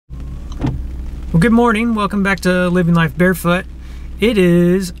Well, good morning. Welcome back to Living Life Barefoot. It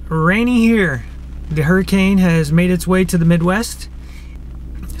is rainy here. The hurricane has made its way to the Midwest.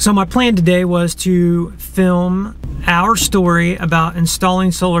 So my plan today was to film our story about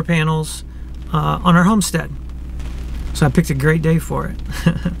installing solar panels on our homestead. So I picked a great day for it.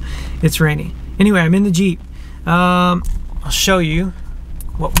 It's rainy. Anyway, I'm in the Jeep. I'll show you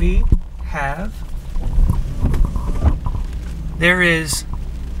what we have. There is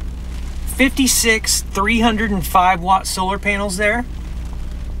 56 305 watt solar panels there.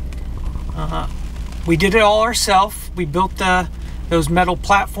 We did it all ourselves. We built those metal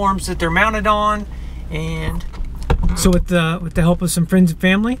platforms that they're mounted on, and so with the help of some friends and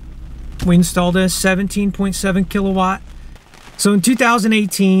family, we installed a 17.7 kilowatt. So in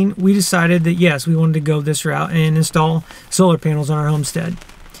 2018, we decided that yes, we wanted to go this route and install solar panels on our homestead.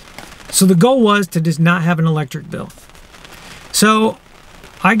 So the goal was to just not have an electric bill. So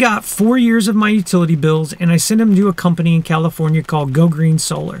I got 4 years of my utility bills and I sent them to a company in California called Go Green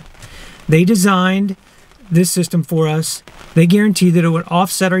Solar. They designed this system for us. They guaranteed that it would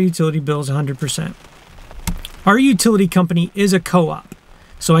offset our utility bills 100%. Our utility company is a co-op.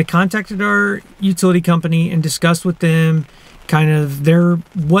 So I contacted our utility company and discussed with them kind of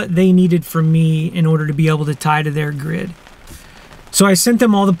what they needed from me in order to be able to tie to their grid. So I sent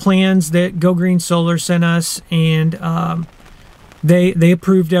them all the plans that Go Green Solar sent us, and They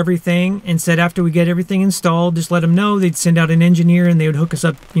approved everything and said after we get everything installed, just let them know. They'd send out an engineer and they would hook us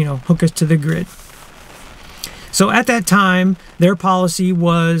up, hook us to the grid. So at that time, their policy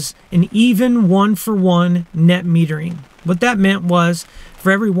was an even 1-for-1 net metering. What that meant was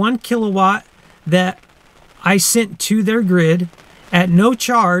for every 1 kilowatt that I sent to their grid, at no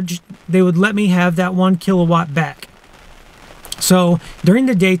charge, they would let me have that 1 kilowatt back. So during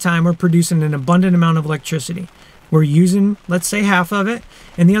the daytime, we're producing an abundant amount of electricity. We're using, let's say, half of it,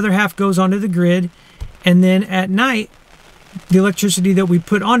 and the other half goes onto the grid. And then at night, the electricity that we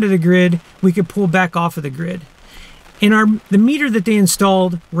put onto the grid, we could pull back off of the grid. And the meter that they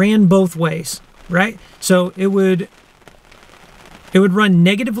installed ran both ways, right? So it would run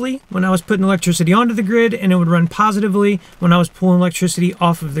negatively when I was putting electricity onto the grid, and it would run positively when I was pulling electricity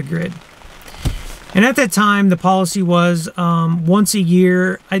off of the grid. And at that time, the policy was once a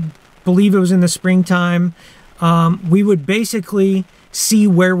year, I believe it was in the springtime, we would basically see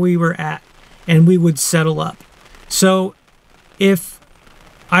where we were at and we would settle up. So if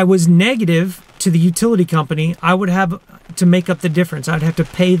I was negative to the utility company, I would have to make up the difference. I'd have to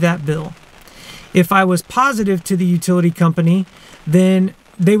pay that bill. If I was positive to the utility company, then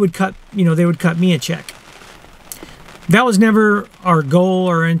they would cut me a check. That was never our goal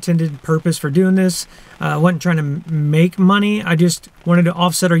or intended purpose for doing this. I wasn't trying to make money. I just wanted to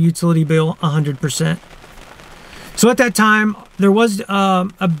offset our utility bill 100%. So at that time, there was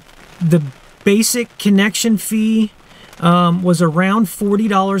the basic connection fee was around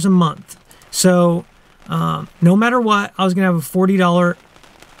 $40 a month. So no matter what, I was going to have a $40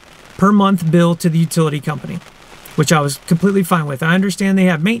 per month bill to the utility company, which I was completely fine with. I understand they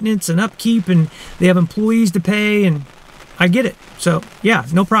have maintenance and upkeep and they have employees to pay, and I get it. So yeah,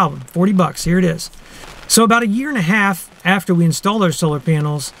 no problem. 40 bucks, here it is. So about a year and a half after we installed our solar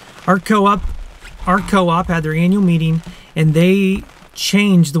panels, our co-op had their annual meeting and they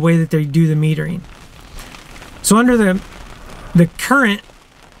changed the way that they do the metering. So under the current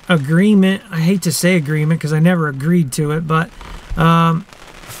agreement, I hate to say agreement because I never agreed to it, but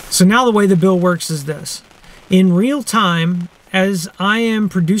so now the way the bill works is this. In real time, as I am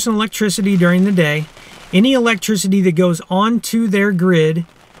producing electricity during the day, any electricity that goes onto their grid,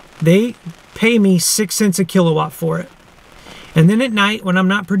 they pay me 6 cents a kilowatt for it. And then at night, when I'm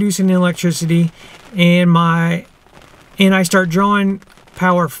not producing electricity and I start drawing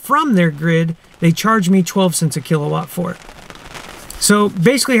power from their grid, they charge me 12 cents a kilowatt for it. So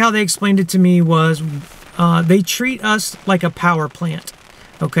basically how they explained it to me was they treat us like a power plant.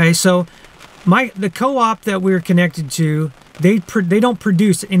 Okay, so the co-op that we're connected to, they don't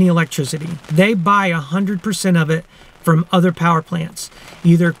produce any electricity. They buy 100% of it from other power plants,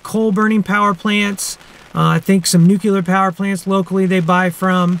 either coal burning power plants, I think some nuclear power plants locally they buy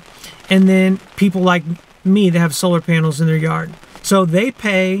from, and then people like me that have solar panels in their yard. So they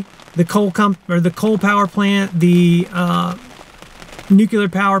pay the coal power plant, the nuclear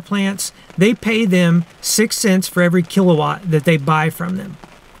power plants, they pay them 6 cents for every kilowatt that they buy from them.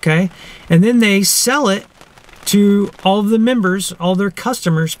 Okay, and then they sell it to all of the members, all their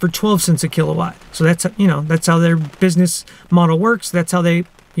customers, for 12 cents a kilowatt. So that's how their business model works. That's how they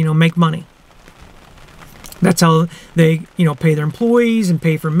make money. That's how they pay their employees and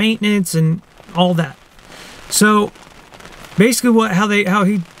pay for maintenance and all that. So basically how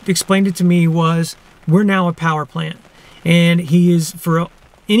he explained it to me was, we're now a power plant, and he is, for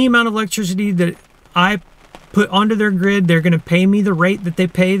any amount of electricity that I put onto their grid, they're going to pay me the rate that they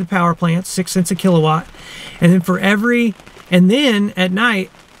pay the power plants, 6 cents a kilowatt. And then at night,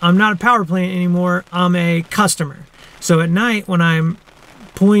 I'm not a power plant anymore, I'm a customer. So at night, when I'm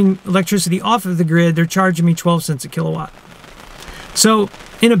pulling electricity off of the grid, they're charging me 12 cents a kilowatt. So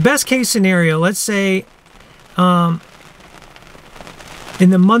in a best case scenario, let's say in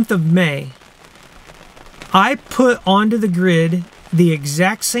the month of May, I put onto the grid the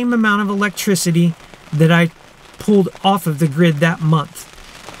exact same amount of electricity that I pulled off of the grid that month.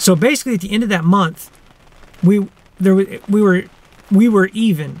 So basically, at the end of that month, we were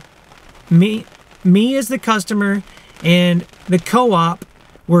even. Me as the customer and the co-op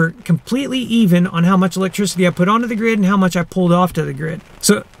were completely even on how much electricity I put onto the grid and how much I pulled off to the grid.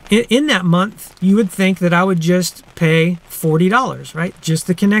 So in that month, you would think that I would just pay $40, right? Just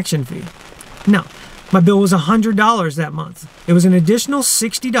the connection fee. No, my bill was $100 that month. It was an additional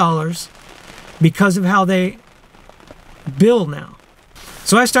 $60 because of how they bill now.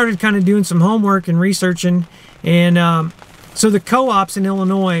 So I started kind of doing some homework and researching, and so the co-ops in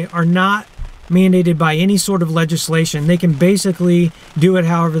Illinois are not mandated by any sort of legislation. They can basically do it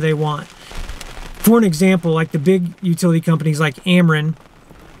however they want. For an example, like the big utility companies like Ameren,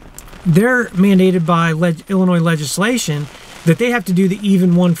 they're mandated by Illinois legislation that they have to do the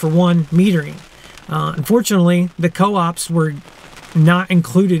even one-for-one metering. Unfortunately, the co-ops were not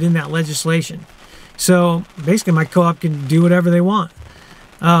included in that legislation. So basically, my co-op can do whatever they want.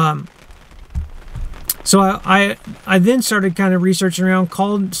 So I then started kind of researching around,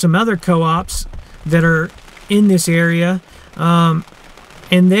 called some other co-ops that are in this area, and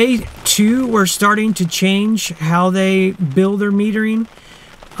they too were starting to change how they bill their metering.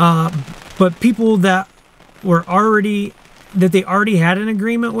 But people that they already had an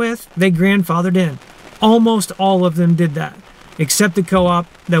agreement with, they grandfathered in. Almost all of them did that, except the co-op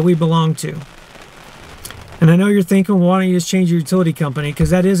that we belong to. And I know you're thinking, well, why don't you just change your utility company? Because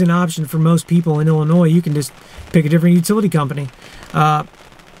that is an option for most people in Illinois. You can just pick a different utility company.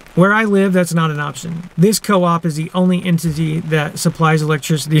 Where I live, that's not an option. This co-op is the only entity that supplies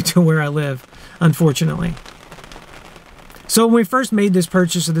electricity to where I live, unfortunately. So when we first made this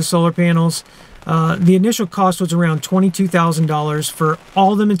purchase of the solar panels, the initial cost was around $22,000 for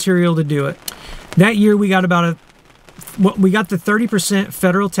all the material to do it. That year we got the 30%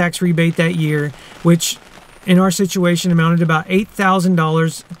 federal tax rebate that year, which in our situation amounted to about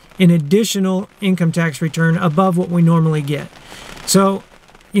 $8,000 in additional income tax return above what we normally get. So,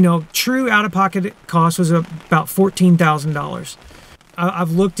 you know, true out-of-pocket cost was about $14,000. I've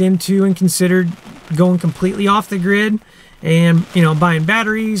looked into and considered going completely off the grid and, you know, buying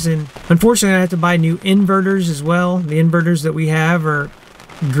batteries, and unfortunately I have to buy new inverters as well. The inverters that we have are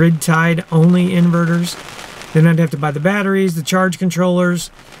grid-tied only inverters. Then I'd have to buy the batteries, the charge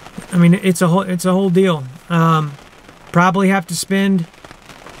controllers. I mean, it's a whole deal. Probably have to spend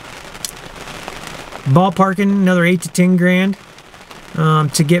ballparking another 8 to 10 grand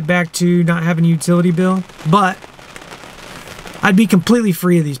to get back to not having a utility bill. But I'd be completely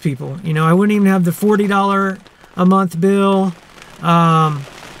free of these people. You know, I wouldn't even have the $40 a month bill.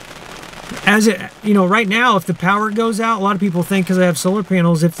 As it, you know, right now, if the power goes out, a lot of people think because I have solar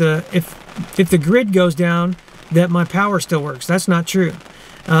panels, if the grid goes down, that my power still works. That's not true.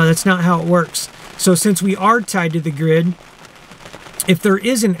 That's not how it works. So since we are tied to the grid, if there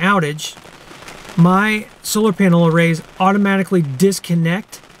is an outage, my solar panel arrays automatically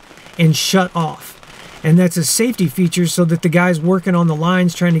disconnect and shut off. And that's a safety feature so that the guys working on the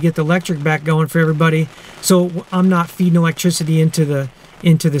lines trying to get the electric back going for everybody, so I'm not feeding electricity into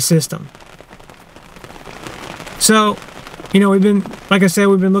the system. So, you know, like I said,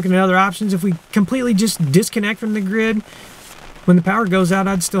 we've been looking at other options. If we completely just disconnect from the grid, when the power goes out,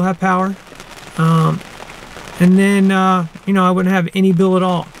 I'd still have power. And then, you know, I wouldn't have any bill at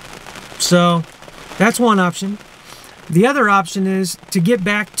all. So that's one option. The other option is to get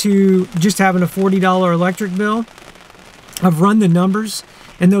back to just having a $40 electric bill. I've run the numbers,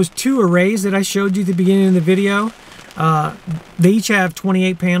 and those two arrays that I showed you at the beginning of the video, they each have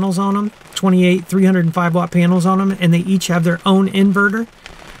 28 panels on them, 28 305 watt panels on them, and they each have their own inverter.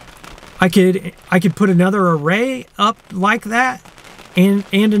 I could put another array up like that, and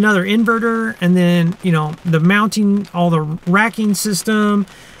another inverter, and then, you know, the mounting, all the racking system,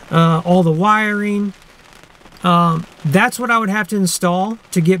 all the wiring. That's what I would have to install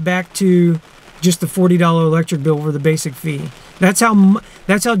to get back to just the $40 electric bill for the basic fee. That's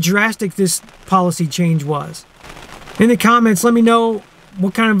how drastic this policy change was. In the comments, let me know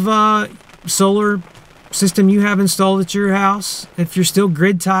what kind of solar system you have installed at your house, if you're still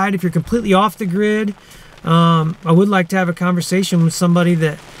grid tied, if you're completely off the grid. I would like to have a conversation with somebody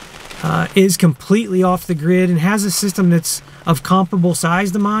that is completely off the grid and has a system that's of comparable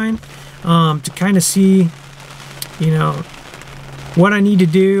size to mine, to kind of see, you know, what I need to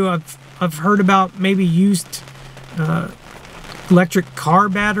do. I've heard about maybe used electric car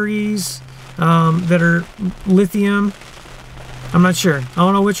batteries that are lithium. I'm not sure. I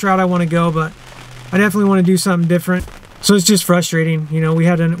don't know which route I want to go, but I definitely want to do something different. So it's just frustrating. You know, we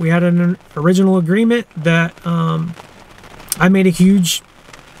had an original agreement that I made a huge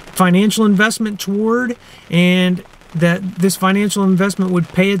financial investment toward, and that this financial investment would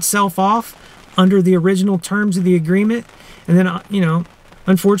pay itself off under the original terms of the agreement. And then, you know,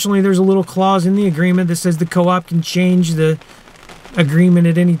 unfortunately, there's a little clause in the agreement that says the co-op can change the agreement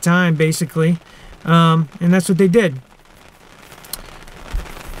at any time, basically. And that's what they did.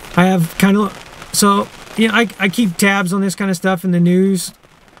 I have kind of, so, you know, I keep tabs on this kind of stuff in the news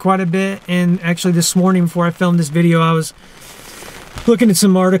quite a bit. And actually this morning before I filmed this video, I was looking at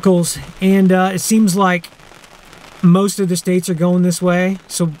some articles, and it seems like most of the states are going this way.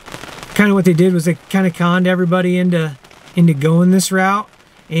 So kind of what they did was they kind of conned everybody into going this route.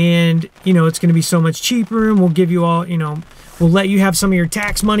 And, you know, it's going to be so much cheaper, and we'll give you all, you know, we'll let you have some of your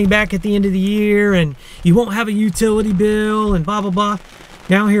tax money back at the end of the year, and you won't have a utility bill, and blah, blah, blah.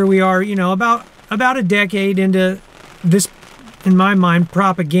 Now here we are, you know, about a decade into this, in my mind,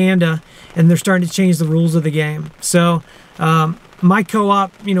 propaganda, and they're starting to change the rules of the game. So my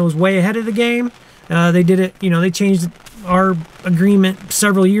co-op, you know, was way ahead of the game. They did it, you know, they changed our agreement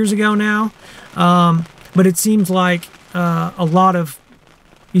several years ago now. But it seems like a lot of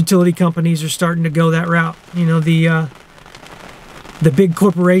utility companies are starting to go that route. You know, the big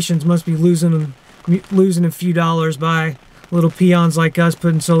corporations must be losing a few dollars by little peons like us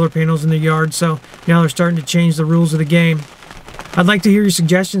putting solar panels in their yard. So now they're starting to change the rules of the game. I'd like to hear your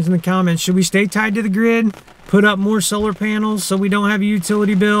suggestions in the comments. Should we stay tied to the grid, put up more solar panels so we don't have a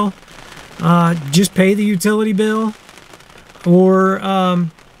utility bill, just pay the utility bill, or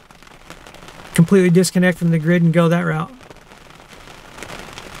completely disconnect from the grid and go that route?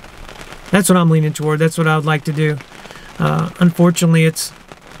 That's what I'm leaning toward. That's what I would like to do. Unfortunately, it's,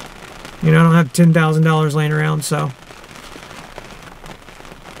 you know, I don't have $10,000 laying around, so.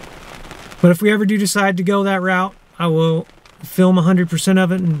 But if we ever do decide to go that route, I will film 100%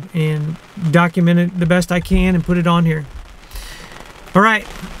 of it and document it the best I can and put it on here. All right,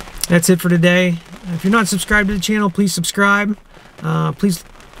 that's it for today. If you're not subscribed to the channel, please subscribe. Please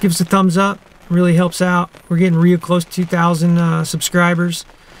give us a thumbs up. It really helps out. We're getting real close to 2,000 subscribers.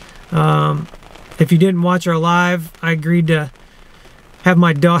 If you didn't watch our live, I agreed to have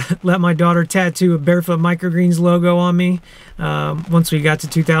let my daughter tattoo a Barefoot Microgreens logo on me once we got to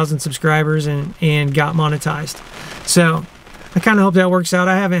 2,000 subscribers and got monetized. So I kind of hope that works out.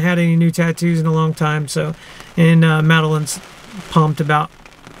 I haven't had any new tattoos in a long time, so, and Madeline's pumped about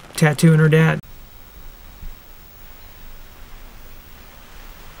tattooing her dad.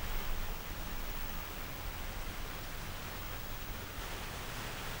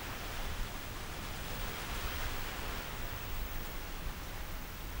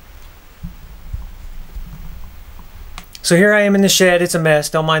 So here I am in the shed. It's a mess.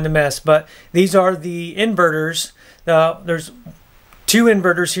 Don't mind the mess. But these are the inverters. There's 2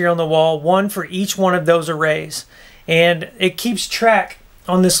 inverters here on the wall, one for each one of those arrays. And it keeps track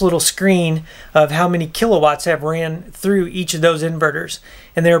on this little screen of how many kilowatts have ran through each of those inverters.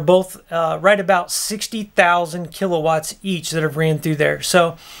 And they're both right about 60,000 kilowatts each that have ran through there.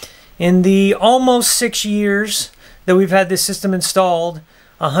 So in the almost 6 years that we've had this system installed,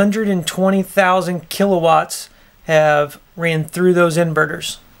 120,000 kilowatts have ran through those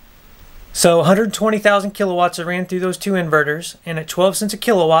inverters. So 120,000 kilowatts have ran through those 2 inverters, and at 12 cents a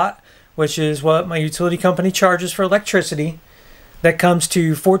kilowatt, which is what my utility company charges for electricity, that comes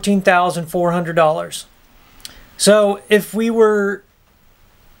to $14,400. So if we were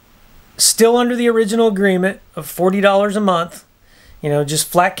still under the original agreement of $40 a month, you know, just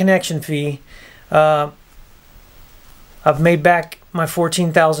flat connection fee, I've made back my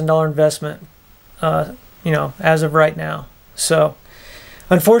 $14,000 investment, you know, as of right now. So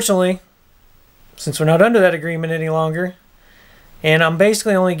unfortunately, since we're not under that agreement any longer, and I'm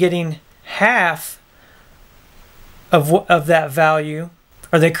basically only getting half of that value,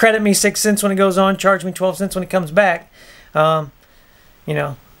 or they credit me 6 cents when it goes on, charge me 12 cents when it comes back, you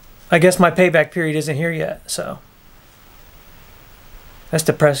know, I guess my payback period isn't here yet. So that's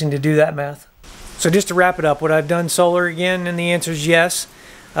depressing to do that math. So just to wrap it up, would I have done solar again? And the answer is yes.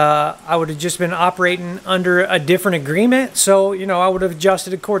 I would have just been operating under a different agreement, so, you know, I would have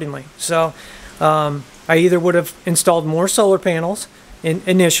adjusted accordingly. So I either would have installed more solar panels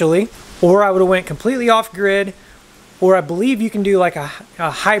initially, or I would have went completely off grid, or I believe you can do like a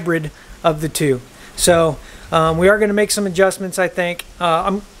hybrid of the two. So we are going to make some adjustments, I think.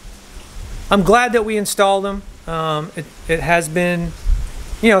 I'm glad that we installed them. It has been,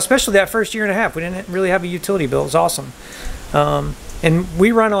 you know, especially that first year and a half, we didn't really have a utility bill. It was awesome. And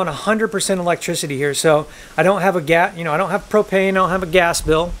we run on 100% electricity here, so I don't have a gas, you know, I don't have propane, I don't have a gas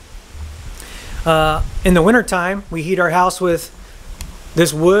bill. In the wintertime, we heat our house with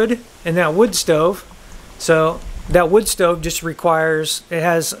this wood and that wood stove. So that wood stove just requires, it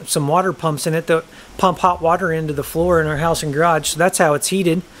has some water pumps in it that pump hot water into the floor in our house and garage. So that's how it's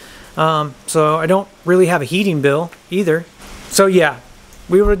heated. So I don't really have a heating bill either. So yeah,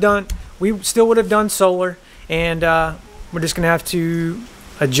 we still would have done solar, and we're just gonna have to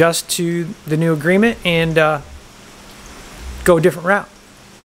adjust to the new agreement and go a different route.